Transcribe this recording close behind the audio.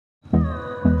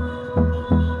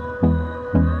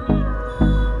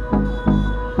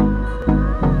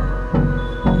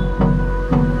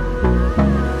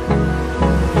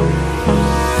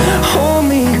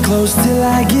close till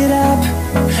I get up.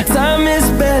 Time is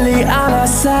barely on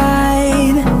our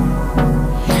side.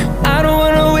 I don't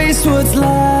wanna waste what's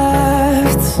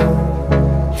left.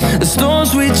 The storms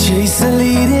we chase are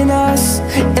leading us,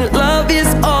 and love is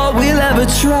all we'll ever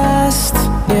trust.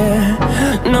 Yeah,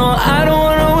 no, I don't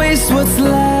wanna waste what's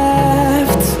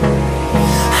left.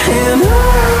 And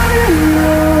on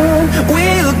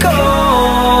we'll go,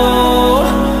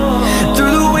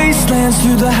 through the wastelands,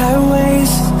 through the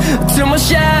highways, till my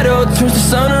shadow turns to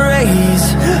sun rays.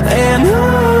 And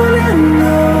on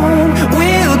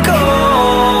we'll go,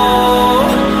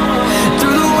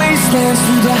 through the wastelands,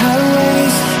 through the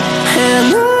highways, and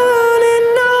on we'll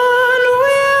go.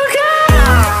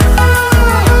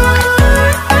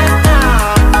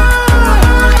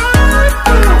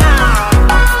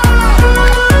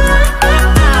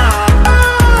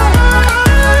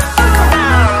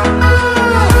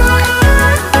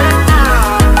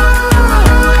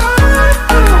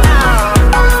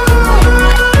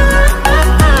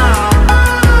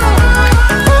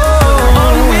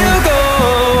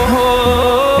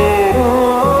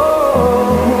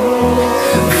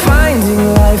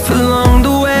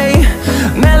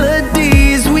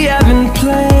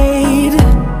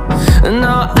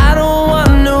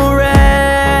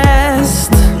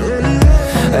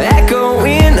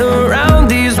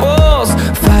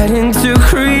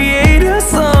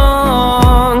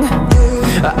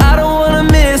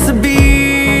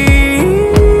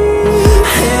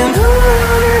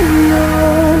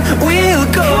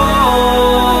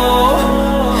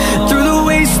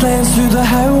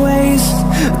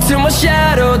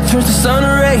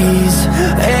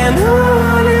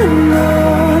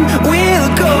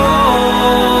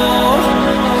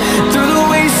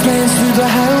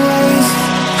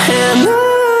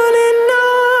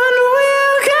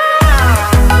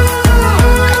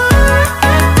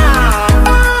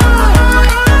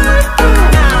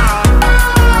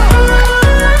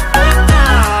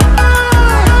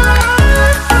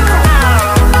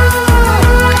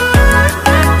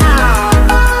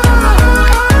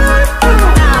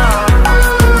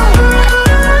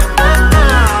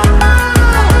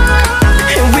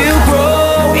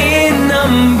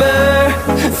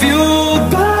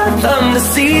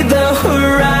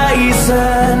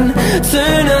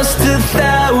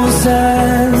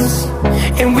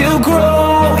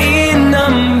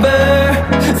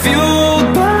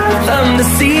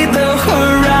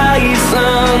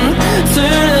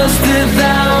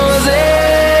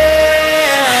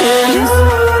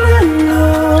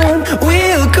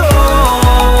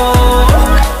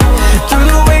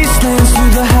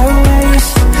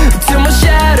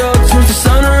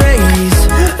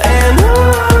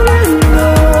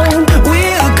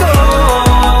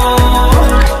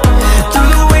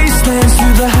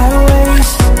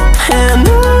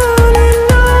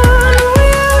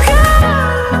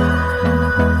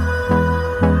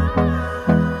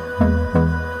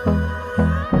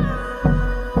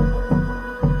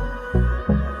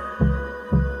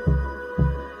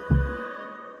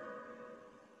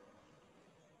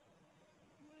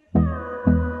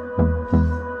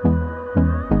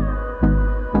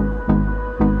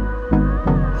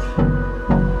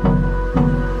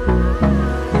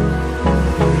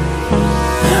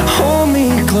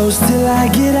 Till I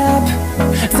get up,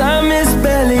 time is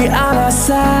barely on our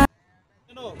side.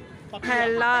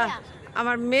 Hello,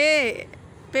 আমার মেয়ে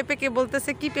পেপেকে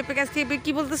বলতেছে কি পেপে গাছ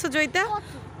কি বলতেছো জয়িতা?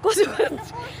 কচু গাছ।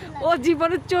 ও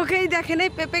জীবনে চোখেই দেখে নাই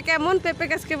পেপে কেমন, পেপে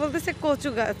গাছকে বলতেছে কচু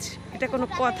গাছ। এটা কোনো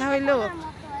কথা হইলো?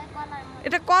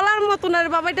 এটা কলার মতো না রে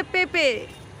বাবা, এটা পেপে।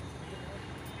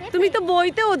 তুমি তো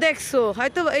বইতেও দেখছো,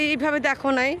 হয়তো এইভাবে দেখো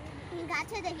নাই।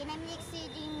 গাছে দেখি না, আমি দেখছি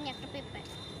একটা পেপে।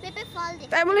 পেপে ফল দেখি।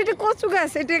 তাই বলে এটা কচু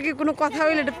গাছ, এটা কি কোনো কথা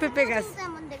হইলো? এটা পেপে গাছ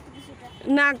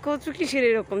না, কচু কিসের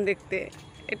এরকম দেখতে?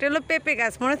 এটা হলো পেপে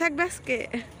গাছ, মনে থাকবে আজকে।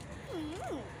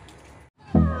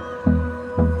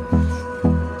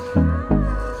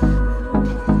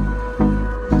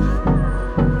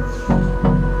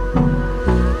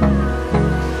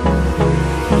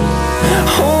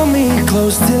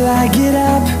 Close till I get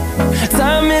up,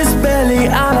 time is barely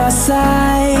on our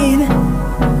side.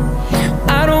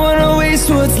 I don't wanna waste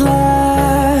what's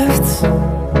left.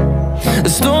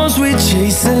 The storms we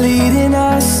chase are leading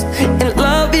us, and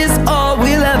love is all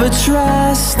we'll ever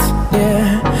trust. Yeah,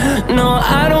 no,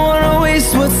 I don't wanna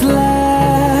waste what's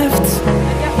left.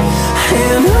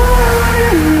 And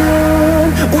on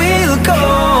we'll go,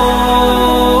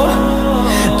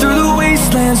 through the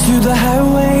wastelands, through the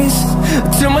highways,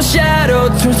 till my shadow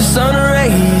turns to sun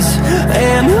rays.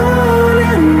 And on